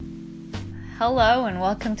Hello and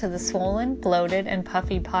welcome to the Swollen, Bloated, and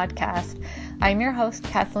Puffy podcast. I'm your host,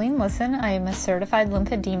 Kathleen Lisson. I am a certified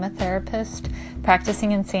lymphedema therapist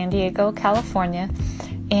practicing in San Diego, California.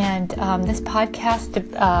 And this podcast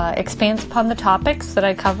expands upon the topics that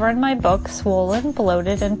I cover in my book, Swollen,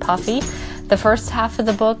 Bloated, and Puffy. The first half of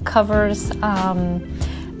the book covers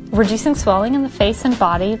reducing swelling in the face and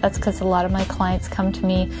body. That's because a lot of my clients come to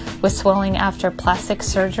me with swelling after plastic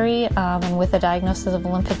surgery and with a diagnosis of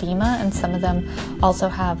lymphedema, and some of them also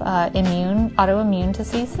have autoimmune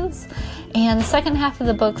diseases. And the second half of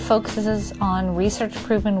the book focuses on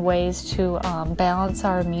research-proven ways to balance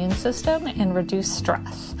our immune system and reduce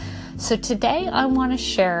stress. So today I want to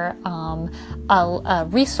share a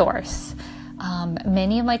resource.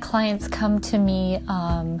 Many of my clients come to me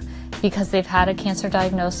because they've had a cancer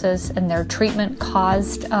diagnosis and their treatment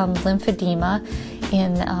caused lymphedema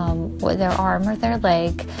in their arm or their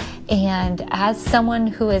leg. And as someone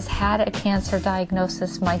who has had a cancer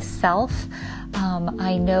diagnosis myself,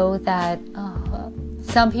 I know that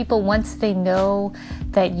some people, once they know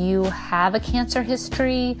that you have a cancer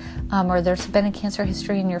history or there's been a cancer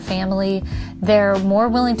history in your family, they're more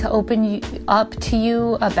willing to open up to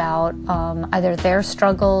you about either their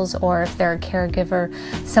struggles, or if they're a caregiver,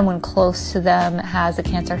 someone close to them has a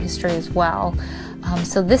cancer history as well.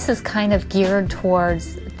 So this is kind of geared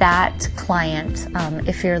towards that client.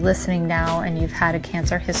 If you're listening now and you've had a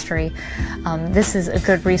cancer history, this is a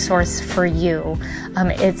good resource for you.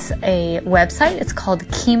 It's a website. It's called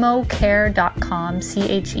chemocare.com,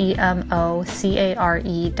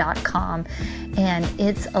 chemocare.com. And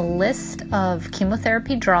it's a list of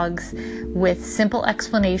chemotherapy drugs with simple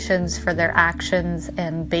explanations for their actions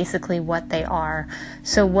and basically what they are.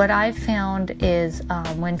 So what I've found is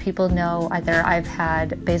when people know either I've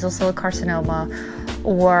had basal cell carcinoma,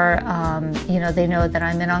 or they know that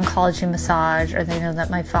I'm in oncology massage, or they know that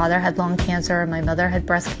my father had lung cancer, my mother had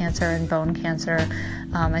breast cancer and bone cancer,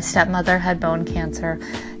 my stepmother had bone cancer,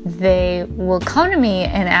 they will come to me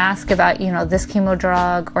and ask about, this chemo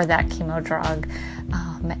drug or that chemo drug.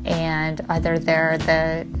 And either they're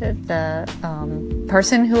the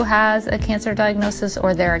person who has a cancer diagnosis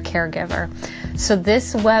or they're a caregiver. So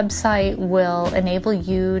this website will enable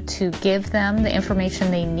you to give them the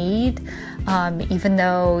information they need, even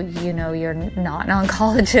though you're not an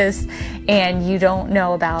oncologist and you don't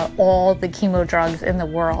know about all the chemo drugs in the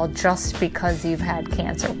world just because you've had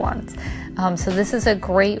cancer once. So this is a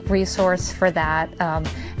great resource for that.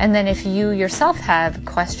 And then if you yourself have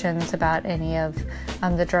questions about any of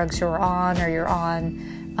the drugs you're on or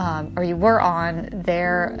you were on,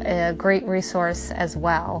 they're a great resource as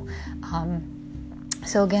well.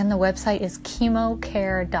 So again, the website is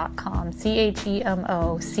chemocare.com,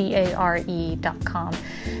 chemocare.com.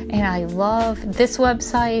 And I love this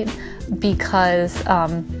website because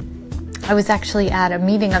I was actually at a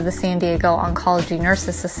meeting of the San Diego Oncology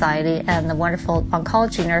Nurses Society, and the wonderful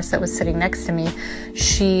oncology nurse that was sitting next to me,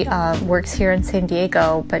 she works here in San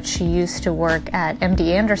Diego, but she used to work at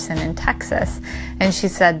MD Anderson in Texas. And she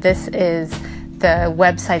said this is the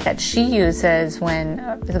website that she uses when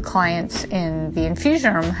the clients in the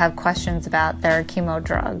infusion room have questions about their chemo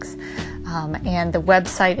drugs. And the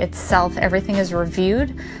website itself, everything is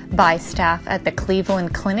reviewed by staff at the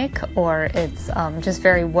Cleveland Clinic, or it's just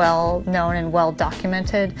very well known and well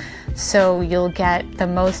documented. So you'll get the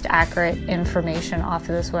most accurate information off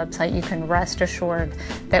of this website. You can rest assured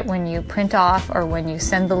that when you print off or when you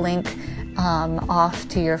send the link off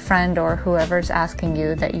to your friend or whoever's asking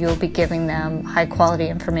you, that you'll be giving them high quality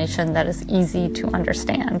information that is easy to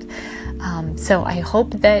understand. So I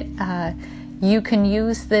hope that you can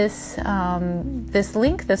use this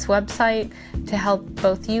link, this website, to help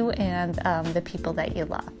both you and the people that you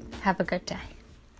love. Have a good day.